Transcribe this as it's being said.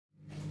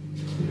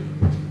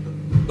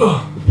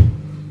Ah.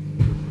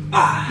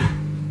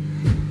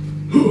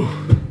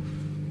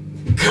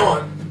 Come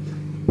on.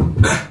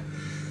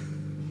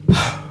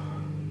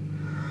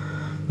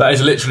 That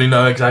is literally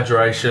no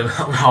exaggeration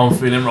how I'm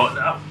feeling right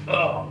now.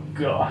 Oh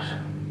gosh.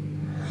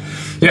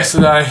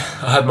 Yesterday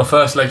I had my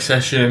first leg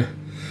session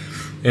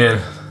in,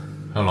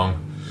 how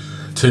long?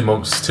 2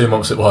 months. 2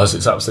 months it was.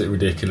 It's absolutely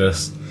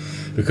ridiculous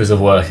because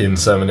of working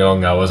so many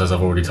long hours, as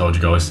I've already told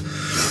you guys.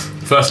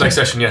 First leg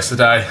session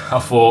yesterday, I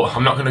thought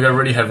I'm not going to go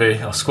really heavy.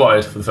 I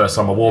squatted for the first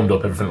time, I warmed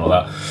up, everything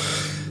like that.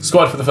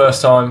 Squatted for the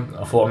first time,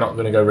 I thought I'm not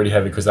going to go really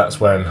heavy because that's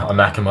when I'm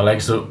knacking my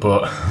legs up,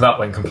 but that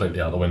went completely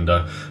out the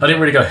window. I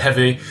didn't really go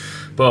heavy,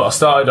 but I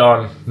started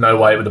on no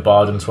weight with the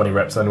bar, done 20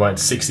 reps, then went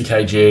to 60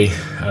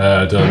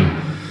 kg,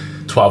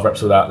 done 12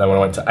 reps with that, then when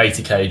I went to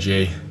 80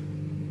 kg,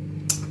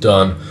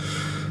 done,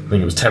 I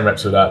think it was 10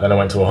 reps with that, then I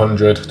went to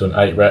 100, done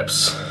 8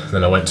 reps,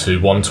 then I went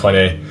to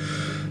 120,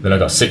 then I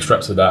got 6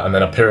 reps with that, and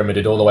then I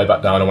pyramided all the way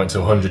back down, I went to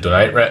 100, done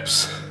 8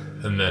 reps,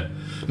 and then,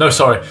 no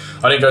sorry,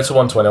 I didn't go to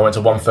 120, I went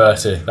to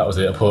 130, that was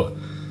it. I put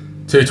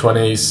 2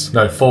 20s,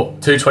 no, 2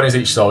 20s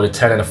each side, a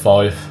 10 and a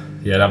 5,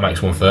 yeah, that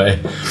makes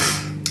 130.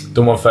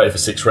 Done 130 for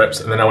 6 reps,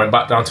 and then I went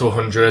back down to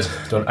 100,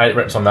 done 8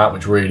 reps on that,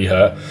 which really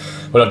hurt.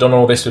 But I've done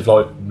all this with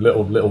like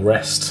little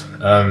rest,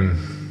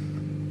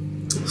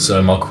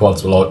 so my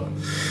quads were like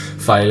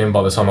failing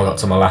by the time I got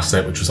to my last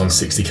set, which was on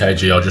 60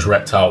 kg. I just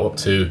repped out up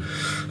to,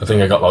 I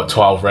think I got like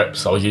 12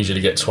 reps. I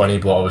usually get 20,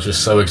 but I was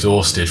just so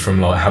exhausted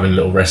from like having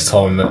little rest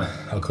time that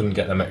I couldn't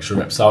get them extra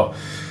reps out.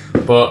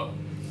 But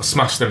I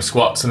smashed them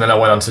squats, and then I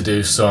went on to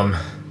do some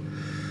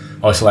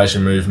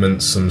isolation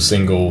movements, some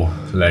single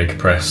leg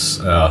press.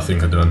 I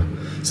think I've done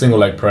single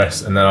leg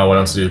press, and then I went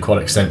on to do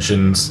quad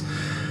extensions.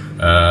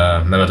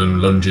 Then I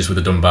done lunges with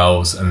the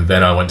dumbbells, and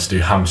then I went to do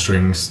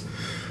hamstrings.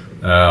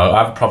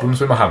 I have problems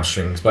with my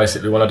hamstrings.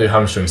 Basically, when I do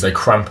hamstrings, they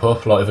cramp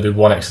up. Like if I do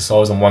one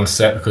exercise on one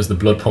set, because the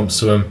blood pumps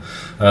to them,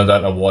 and I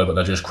don't know why, but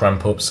they just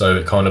cramp up. So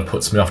it kind of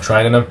puts me off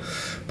training them.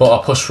 But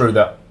I pushed through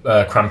that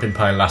cramping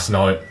pain last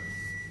night.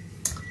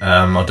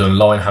 I've done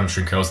lying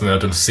hamstring curls, and then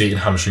I've done seated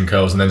hamstring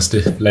curls, and then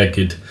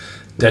stiff-legged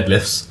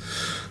deadlifts.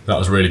 That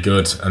was really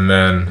good. And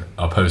then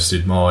I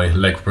posted my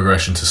leg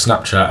progression to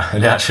Snapchat,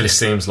 and it actually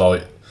seems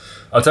like,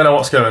 I don't know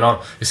what's going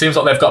on. It seems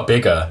like they've got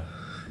bigger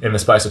in the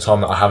space of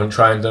time that I haven't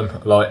trained them.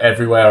 Like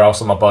everywhere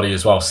else on my body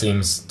as well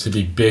seems to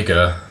be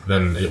bigger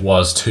than it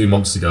was 2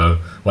 months ago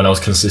when I was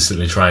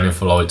consistently training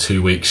for like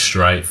 2 weeks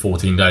straight,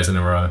 14 days in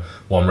a row,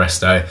 1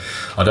 rest day.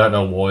 I don't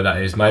know why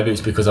that is. Maybe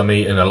it's because I'm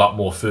eating a lot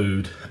more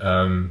food,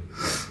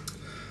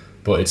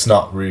 but it's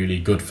not really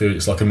good food.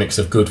 It's like a mix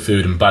of good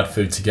food and bad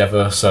food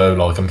together. So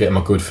like I'm getting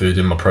my good food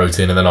in, my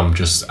protein, and then I'm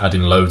just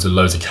adding loads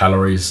of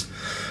calories.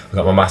 I've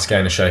got my mass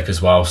gainer shake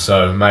as well.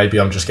 So maybe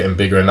I'm just getting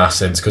bigger in that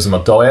sense because of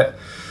my diet.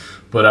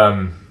 But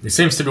it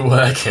seems to be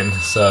working,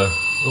 so...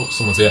 Oh,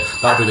 someone's here.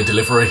 That'll be the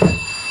delivery.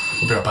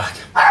 I'll be right back.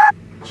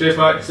 Cheers,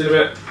 mate. See you in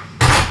a bit.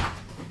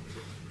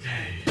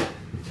 Okay.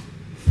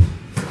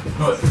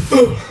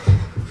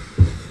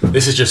 Right.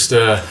 This is just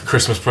a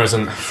Christmas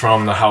present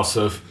from the house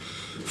of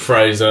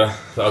Fraser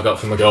that I got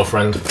from my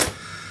girlfriend.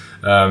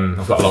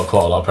 I've got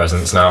quite a lot of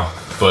presents now,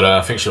 but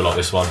I think she'll like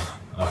this one.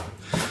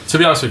 To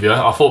be honest with you,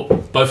 I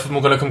thought both of them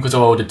were going to come because I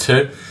ordered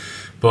 2.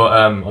 But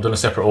I've done a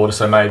separate order,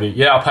 so maybe,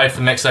 yeah, I'll pay for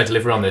the next day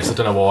delivery on this. I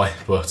don't know why,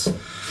 but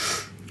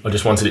I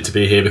just wanted it to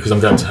be here because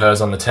I'm going to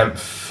hers on the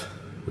 10th,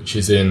 which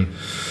is in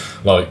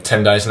like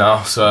 10 days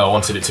now. So I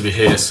wanted it to be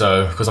here,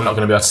 so because I'm not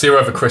going to be able to see her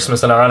over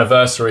Christmas, and our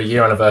anniversary,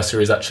 year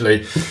anniversary, is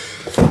actually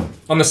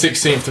on the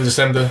 16th of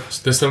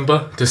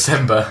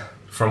December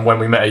from when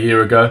we met a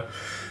year ago.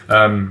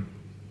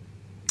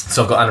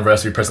 So I've got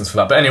anniversary presents for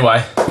that. But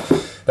anyway,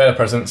 they're the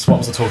presents. What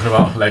was I talking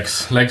about?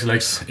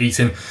 Legs,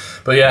 eating.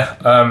 But yeah,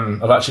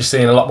 I've actually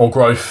seen a lot more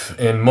growth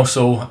in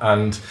muscle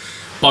and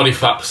body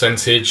fat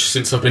percentage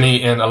since I've been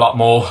eating a lot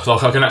more.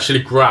 Like I can actually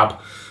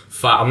grab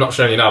fat. I'm not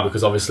showing you now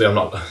because obviously I'm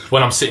not,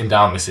 when I'm sitting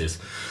down this is.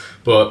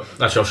 But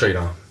actually I'll show you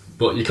now.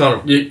 But you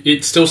can't,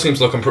 it still seems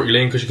like I'm pretty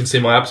lean because you can see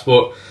my abs,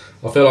 but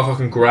I feel like I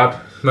can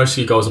grab. Most of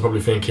you guys are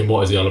probably thinking,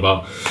 what is he on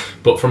about?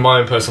 But from my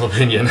own personal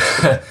opinion,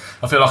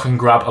 I feel like I can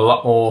grab a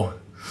lot more.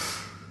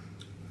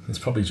 It's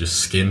probably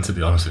just skin, to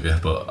be honest with you,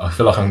 but I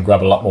feel like I can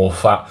grab a lot more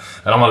fat.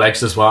 And on my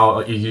legs as well,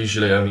 like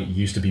usually only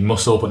used to be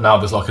muscle, but now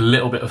there's like a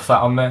little bit of fat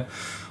on there,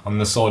 on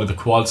the side of the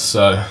quads.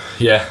 So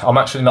yeah, I'm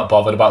actually not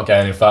bothered about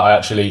gaining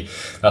fat.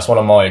 That's one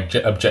of my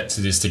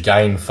objectives, is to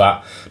gain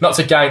fat. Not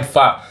to gain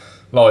fat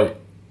like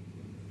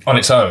on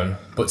its own,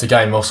 but to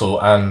gain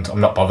muscle, and I'm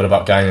not bothered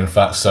about gaining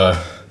fat.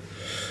 So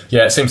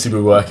yeah, it seems to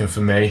be working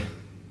for me.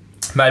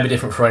 Maybe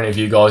different for any of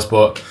you guys,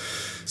 but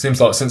it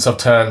seems like since I've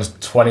turned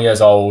 20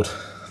 years old,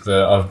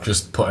 that I've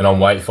just putting on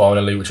weight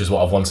finally, which is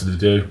what I've wanted to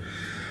do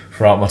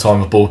throughout my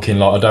time of bulking.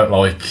 Like I don't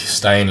like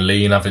staying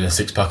lean, having a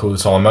 6-pack all the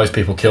time. Most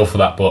people kill for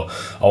that, but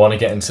I want to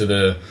get into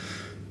the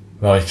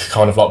like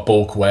kind of like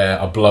bulk where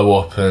I blow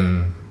up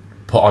and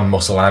put on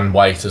muscle and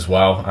weight as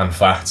well, and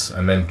fat.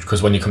 And then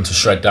because when you come to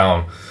shred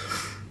down,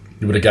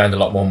 you would have gained a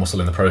lot more muscle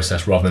in the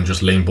process rather than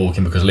just lean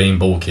bulking, because lean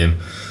bulking,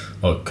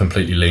 like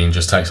completely lean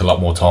just takes a lot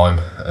more time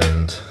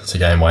and to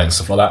gain weight and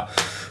stuff like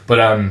that.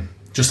 But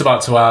just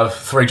about to have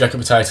 3 jacket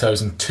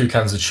potatoes and 2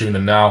 cans of tuna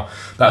now.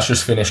 That's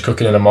just finished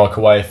cooking in a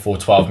microwave for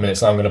 12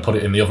 minutes. Now I'm going to put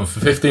it in the oven for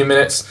 15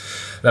 minutes.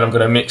 Then I'm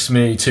going to mix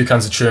me 2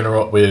 cans of tuna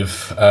up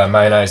with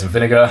mayonnaise and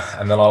vinegar,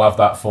 and then I'll have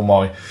that for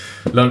my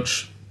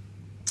lunch.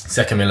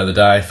 Second meal of the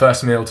day.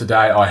 First meal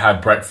today, I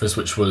had breakfast,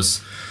 which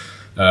was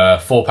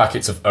 4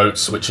 packets of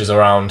oats, which is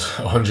around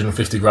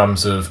 150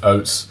 grams of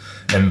oats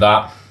in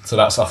that. So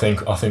that's, I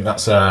think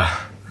that's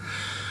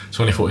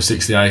 20, 40,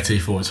 60, 80,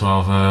 40,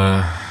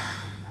 12,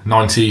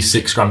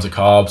 96 grams of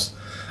carbs.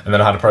 And then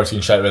I had a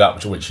protein shake with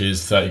that, which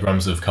is 30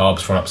 grams of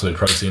carbs from Absolute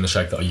Protein, the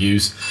shake that I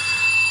use.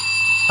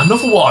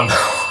 Another one.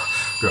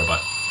 Be right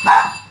back.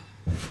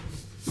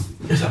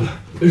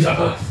 Who's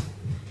that?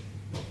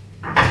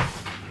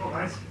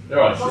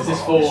 Alright, so this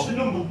is for... It's the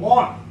number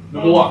 1.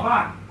 Number 1?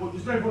 Van, but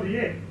there's nobody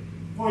here.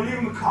 Well, I leave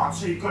them a card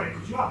so you've got it,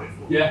 because you have it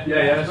for Yeah,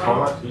 that's fine,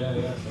 mate.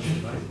 Yeah.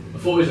 I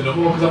thought it was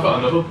another one, because I've got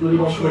another bloody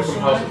one coming from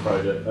House of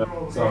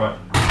Project. Sorry, mate.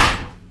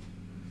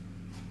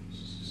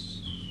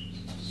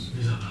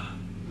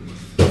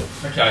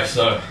 Okay,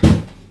 so...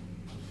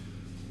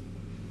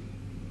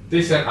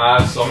 Decent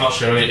ads, so I'm not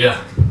showing it yet.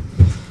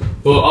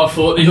 But I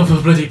thought the other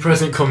bloody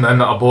present come then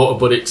that I bought,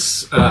 but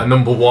it's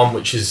number 1,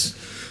 which is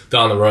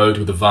down the road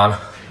with the van.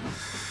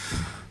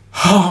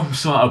 Oh, I'm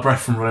so out of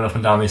breath from running up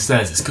and down these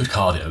stairs. It's good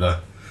cardio though.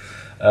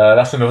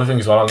 That's another thing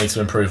as well. I need to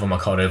improve on my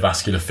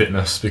cardiovascular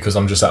fitness because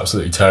I'm just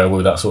absolutely terrible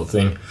with that sort of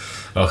thing.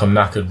 Like I'm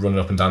knackered running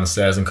up and down the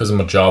stairs, and because of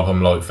my job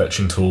I'm like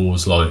fetching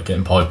tools, like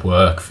getting pipe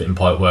work, fitting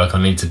pipe work.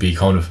 I need to be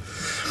kind of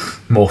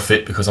more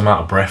fit because I'm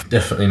out of breath.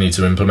 Definitely need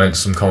to implement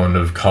some kind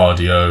of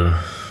cardio.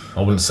 I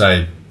wouldn't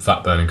say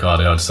fat burning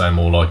cardio, I'd say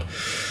more like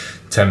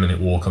 10-minute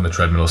walk on the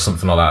treadmill or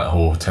something like that,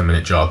 or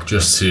 10-minute jog,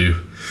 just to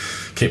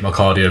keep my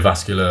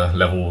cardiovascular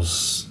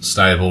levels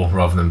stable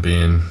rather than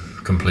being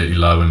completely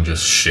low and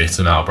just shit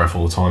and out of breath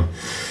all the time.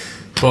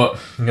 But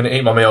I'm gonna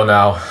eat my meal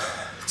now.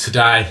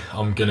 Today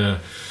I'm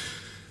gonna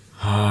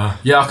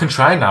yeah, I can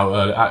train now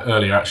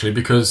earlier actually,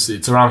 because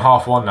it's around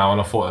 1:30 now, and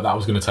I thought that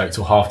was gonna take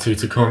till 2:30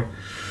 to come.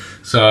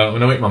 So I'm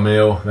gonna eat my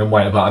meal, then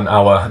wait about an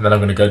hour, and then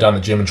I'm gonna go down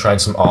the gym and train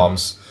some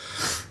arms.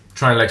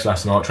 Trained legs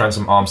last night, trained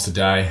some arms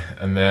today,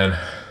 and then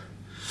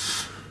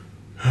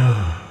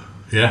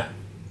yeah.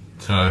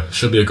 So it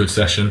should be a good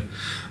session.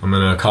 I'm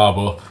gonna carb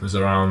up. There's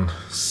around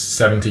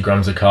 70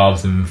 grams of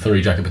carbs in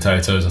 3 jacket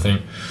potatoes, I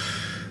think.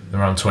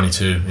 Around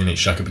 22 in each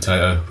jacket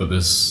potato, but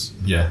there's,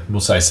 yeah, we'll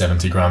say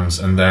 70 grams.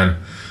 And then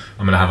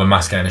I'm gonna have a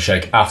mass gainer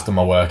shake after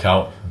my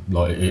workout,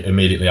 like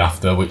immediately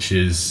after, which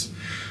is,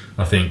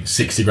 I think,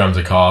 60 grams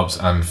of carbs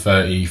and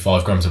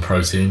 35 grams of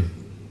protein.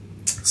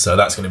 So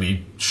that's gonna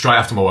be straight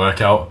after my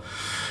workout.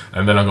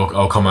 And then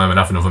I'll come home and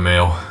have another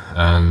meal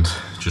and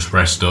just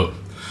rest up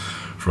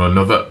for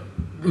another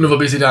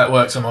busy day at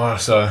work tomorrow.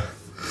 So,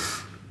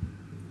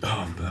 oh,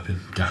 I'm burping,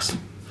 gas.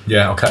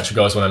 Yeah, I'll catch you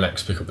guys when I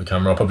next pick up the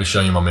camera. I'll probably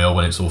show you my meal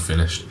when it's all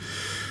finished.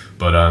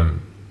 But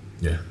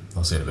yeah,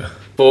 I'll see you in a bit.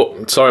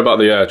 But sorry about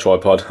the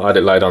tripod. I had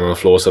it laid down on the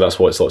floor, so that's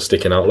why it's like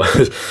sticking out.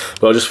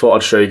 But I just thought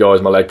I'd show you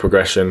guys my leg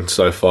progression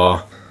so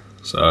far.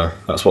 So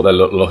that's what they're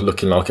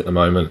looking like at the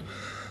moment.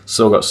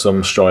 Still got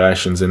some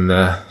striations in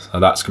there, so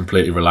that's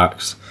completely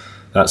relaxed.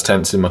 That's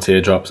tensing my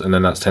teardrops, and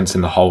then that's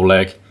tensing the whole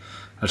leg.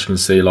 As you can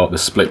see, like the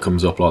split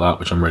comes up like that,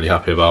 which I'm really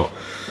happy about.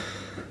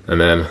 And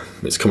then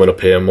it's coming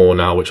up here more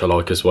now, which I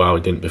like as well.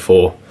 It didn't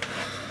before.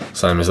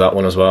 Same as that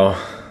one as well.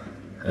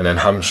 And then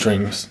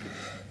hamstrings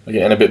are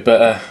getting a bit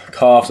better.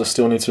 Calves, I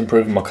still need to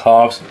improve on my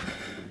calves.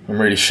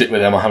 I'm really shit with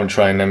them. I haven't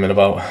trained them in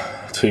about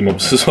 2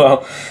 months as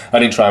well. I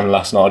didn't train them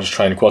last night. I just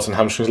trained quads and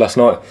hamstrings last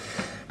night.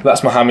 But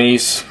that's my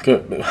hammies.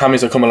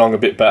 Hammies are coming along a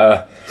bit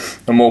better.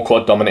 I'm more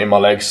quad dominant in my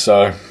legs,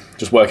 so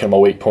just working on my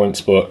weak points,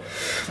 but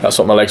that's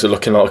what my legs are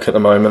looking like at the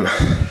moment.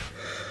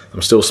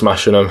 I'm still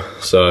smashing them,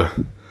 so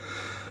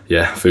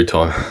yeah, food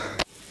time.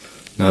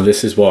 Now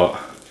this is what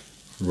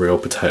real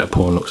potato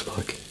porn looks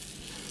like.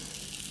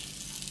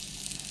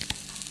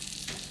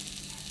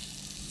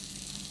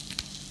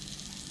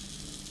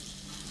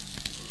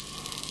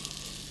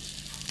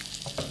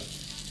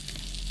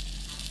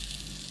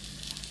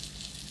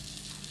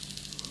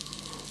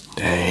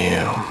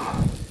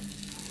 Damn.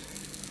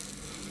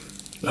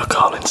 Look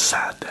all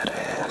inside that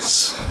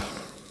ass.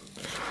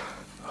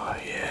 Oh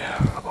yeah.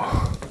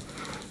 Oh.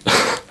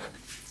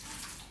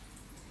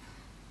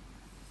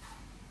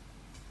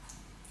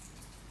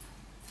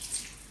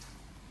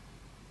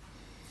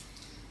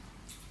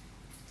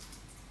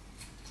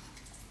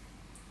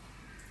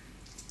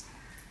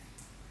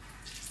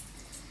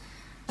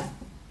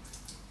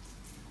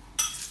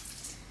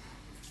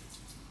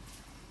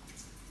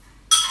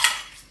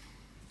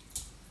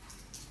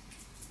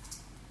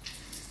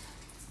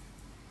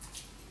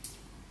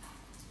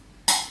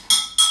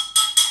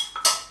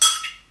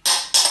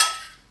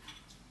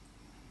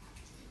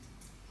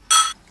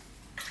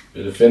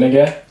 Bit of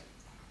vinegar.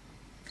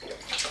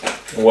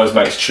 Always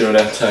makes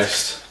tuna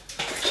taste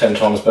 10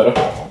 times better.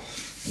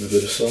 And a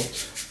bit of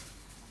salt.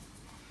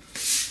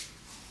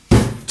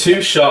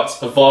 2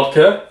 shots of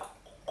vodka.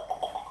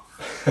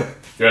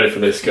 You ready for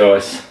this,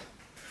 guys?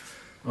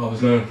 Oh,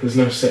 there's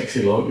no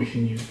sexy light we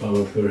can use,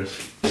 Bobo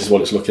Purist. This is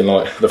what it's looking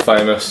like. The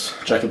famous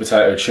jacket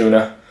potato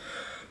tuna,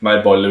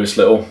 made by Lewis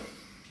Little.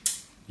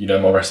 You know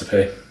my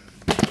recipe.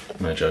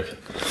 No joking.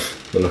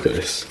 But look at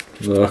this.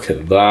 Look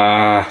at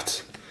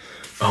that.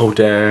 Oh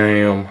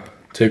damn.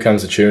 2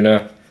 cans of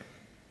tuna,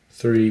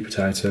 3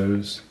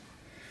 potatoes,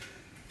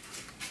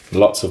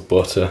 lots of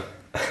butter.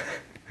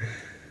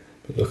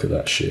 But look at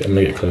that shit. I'm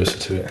gonna get closer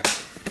to it.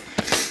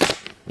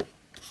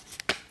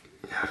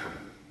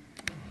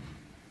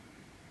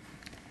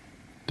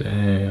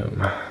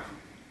 Damn.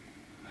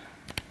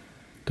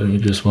 Don't you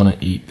just want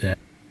to eat that?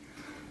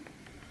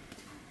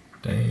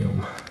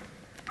 Damn.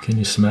 Can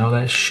you smell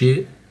that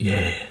shit?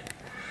 Yeah.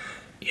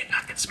 Yeah,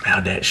 I can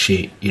smell that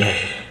shit. Yeah.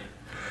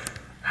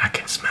 I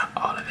can smell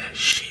all of that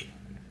shit.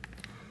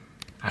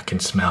 I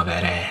can smell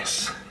that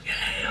ass.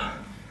 Yeah.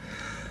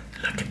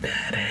 Look at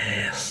that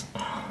ass.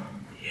 Oh,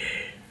 yeah.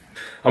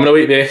 I'm gonna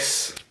eat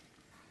this.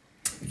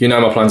 You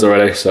know my plans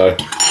already, so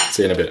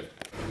see you in a bit.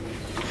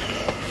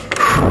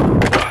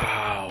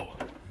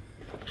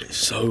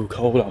 It's so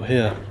cold out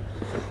here.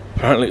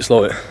 Apparently it's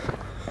like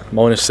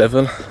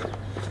 -7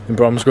 in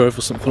Bromsgrove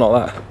or something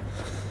like that.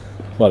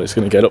 Well, it's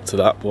going to get up to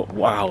that, but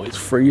wow, it's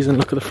freezing.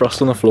 Look at the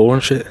frost on the floor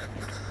and shit.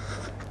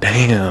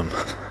 Damn.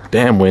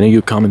 Damn, Winnie,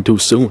 you're coming too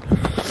soon.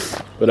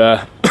 But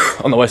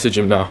on the way to the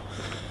gym now.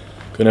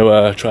 Going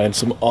to train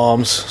some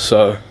arms,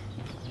 so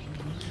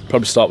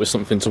probably start with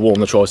something to warm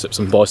the triceps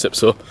and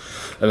biceps up,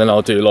 and then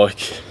I'll do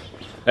like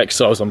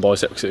exercise on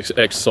biceps,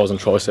 exercise on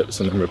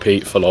triceps, and then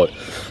repeat for like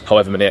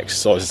however many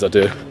exercises I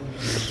do.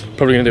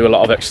 Probably going to do a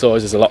lot of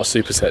exercises, a lot of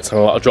supersets and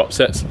a lot of drop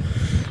sets,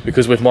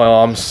 because with my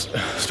arms,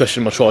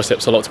 especially my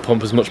triceps, I like to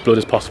pump as much blood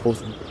as possible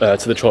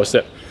to the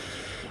tricep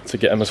to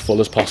get them as full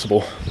as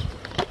possible.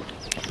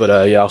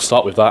 But yeah, I'll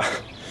start with that.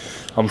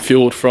 I'm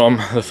fueled from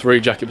the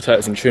 3 jacket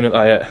potatoes and tuna that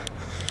I ate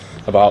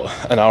about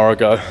an hour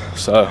ago,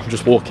 so I'm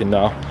just walking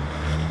now,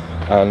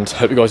 and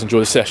hope you guys enjoy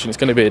the session. It's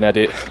going to be an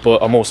edit,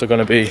 but I'm also going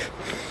to be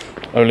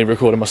only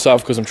recording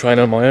myself because I'm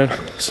training on my own,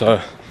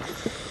 so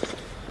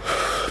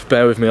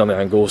bear with me on the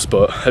angles,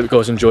 but hope you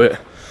guys enjoy it,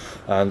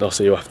 and I'll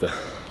see you after.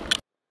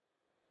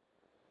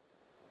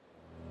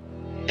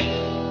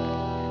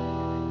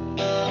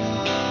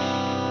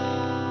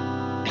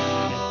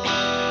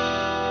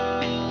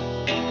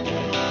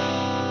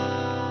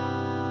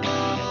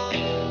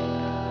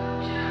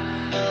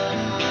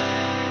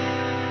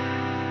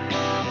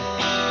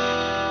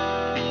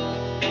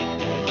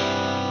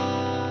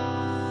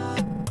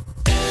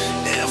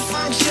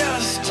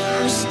 Just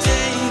a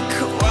mistake,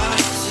 what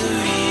do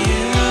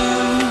you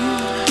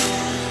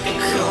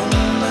come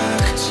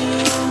back to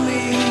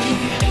me?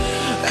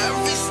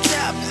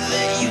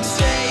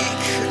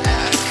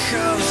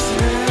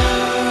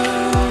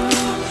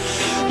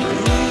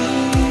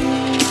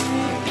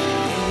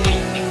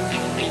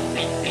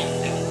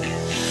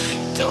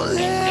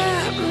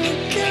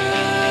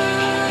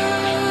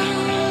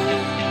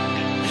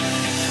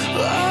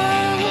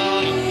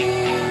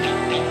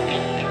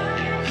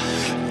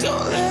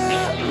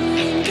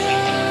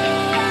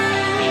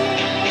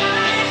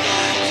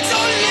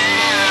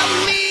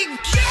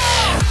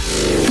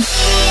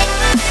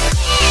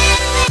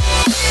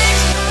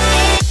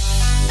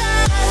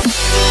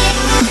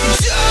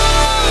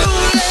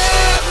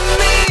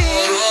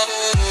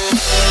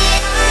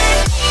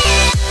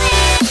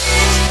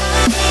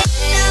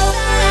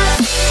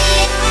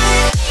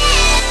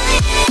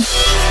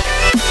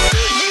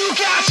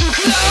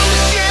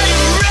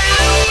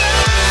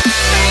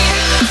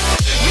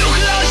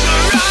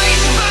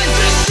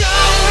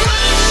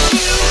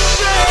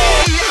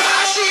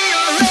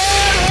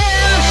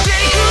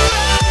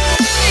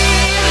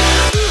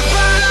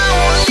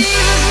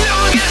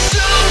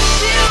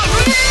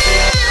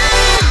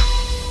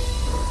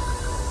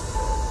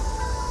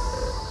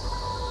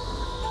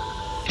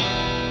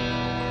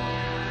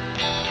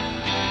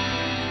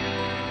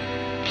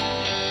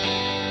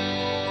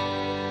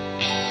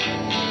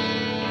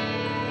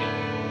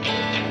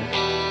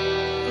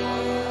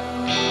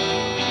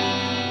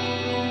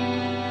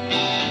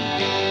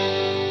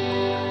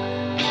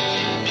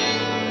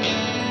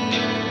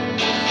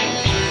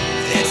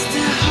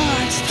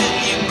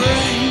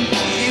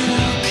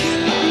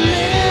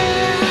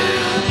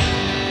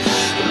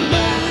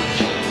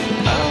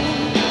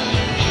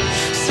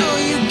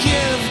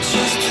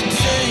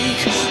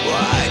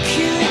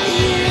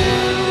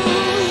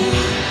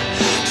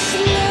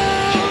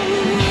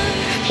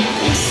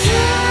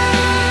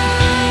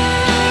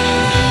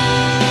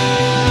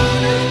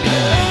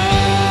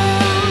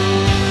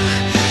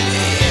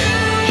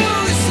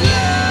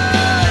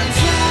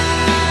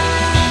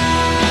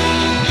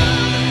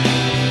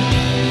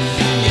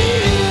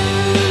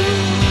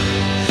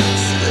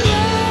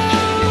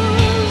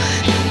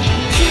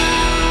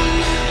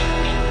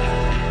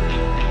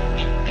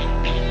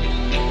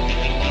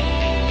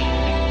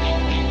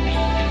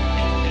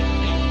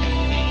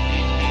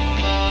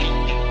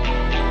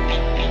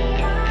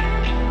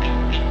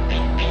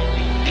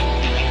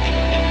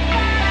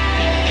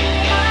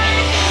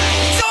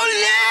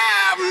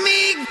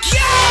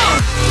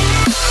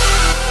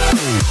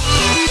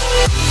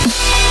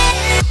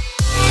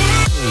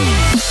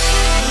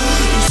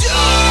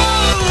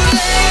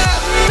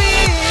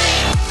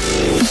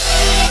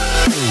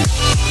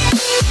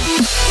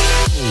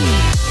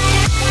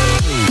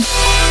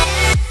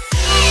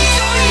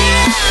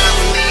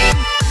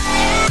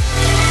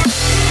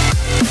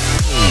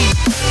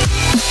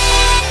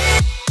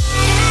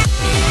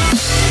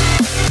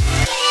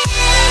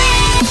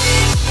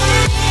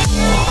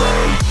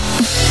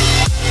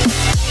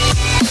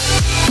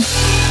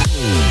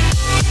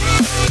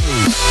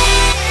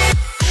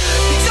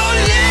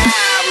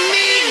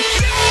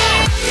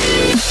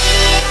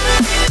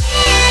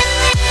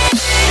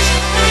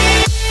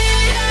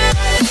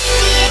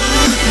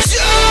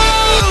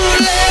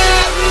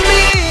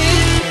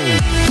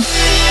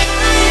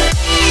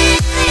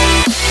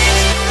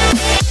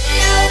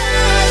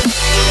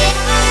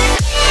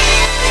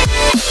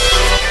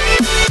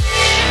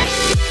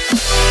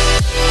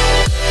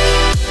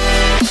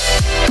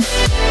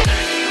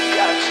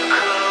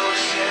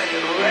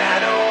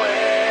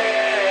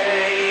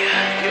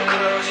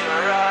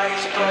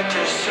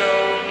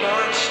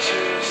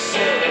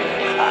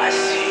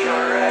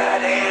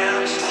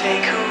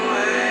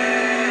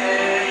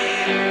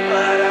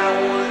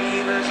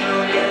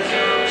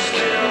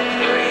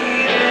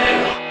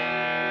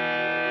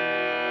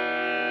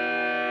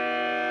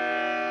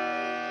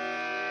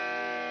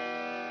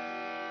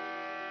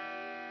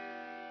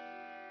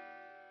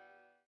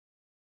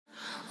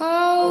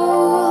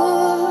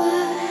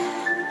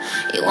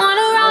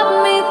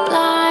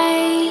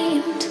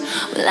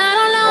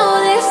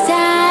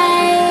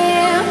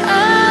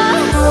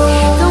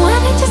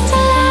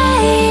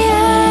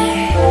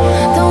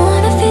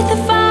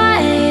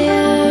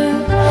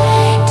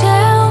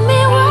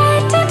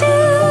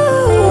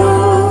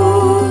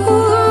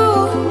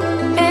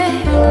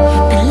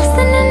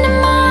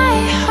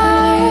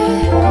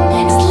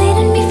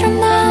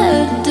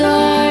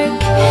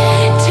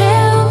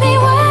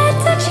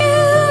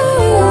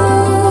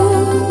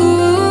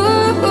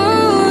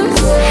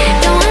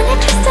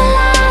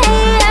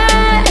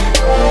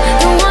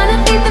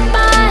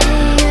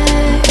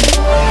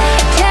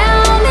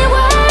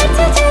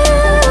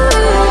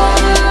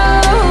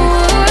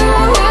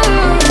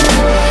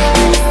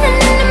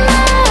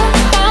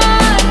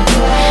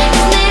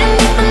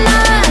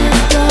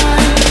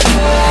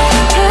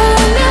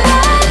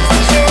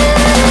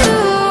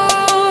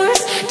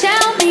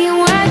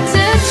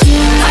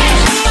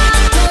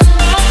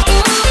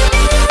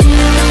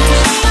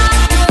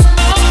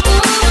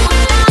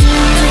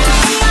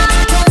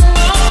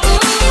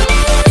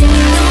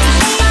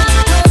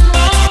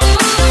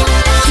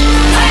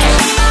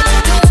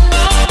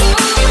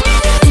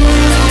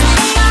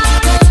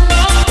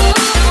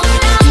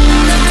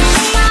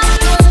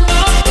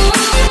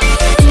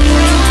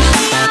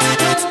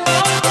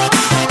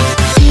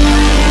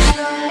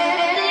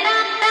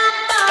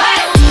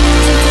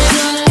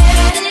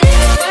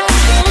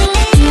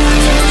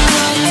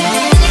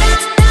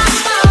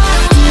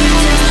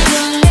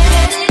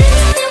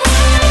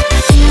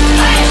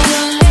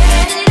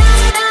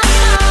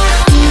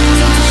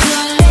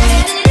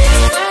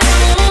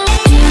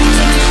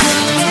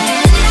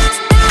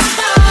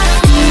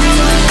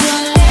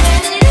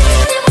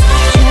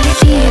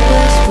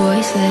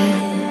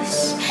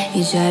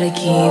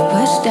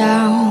 us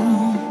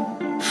down.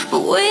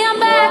 But we are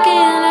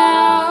backing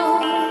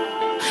out,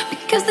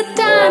 because the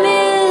time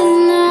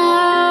is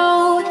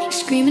now. You're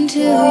screaming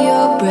till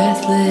you're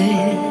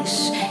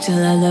breathless,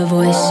 till all the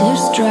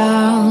voices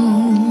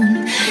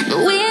drown. But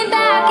we ain't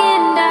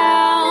backing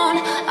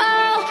down.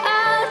 Oh,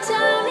 our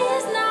time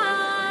is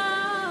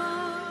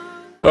now.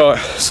 Alright,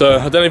 so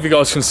I don't know if you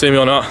guys can see me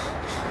or not.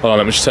 Hold on,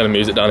 let me just turn the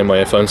music down in my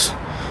earphones.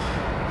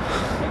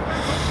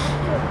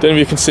 Don't know if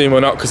you can see me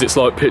or not because it's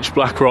like pitch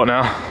black right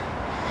now.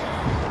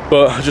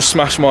 But I just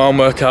smashed my arm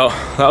workout.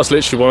 That was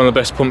literally one of the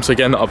best pumps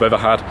again that I've ever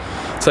had.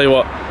 Tell you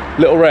what,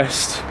 little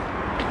rest,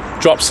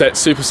 drop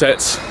sets,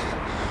 supersets,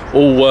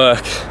 all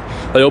work.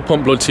 They all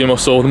pump blood to your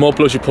muscle. The more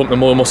blood you pump, the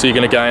more muscle you're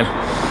going to gain.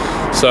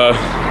 So,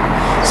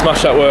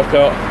 smash that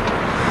workout.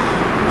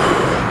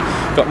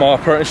 Got my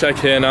protein shake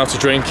here now to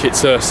drink.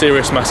 It's a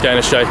serious mass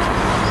gainer shake.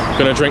 I'm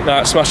going to drink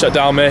that, smash that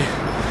down me,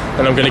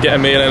 and I'm going to get a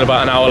meal in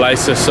about an hour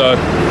later. So,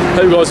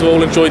 hope you guys have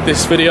all enjoyed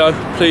this video.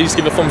 Please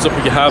give a thumbs up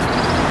if you have.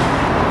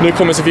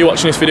 Newcomers, if you're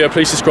watching this video,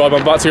 please subscribe.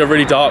 I'm about to go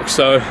really dark,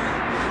 so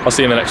I'll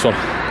see you in the next one.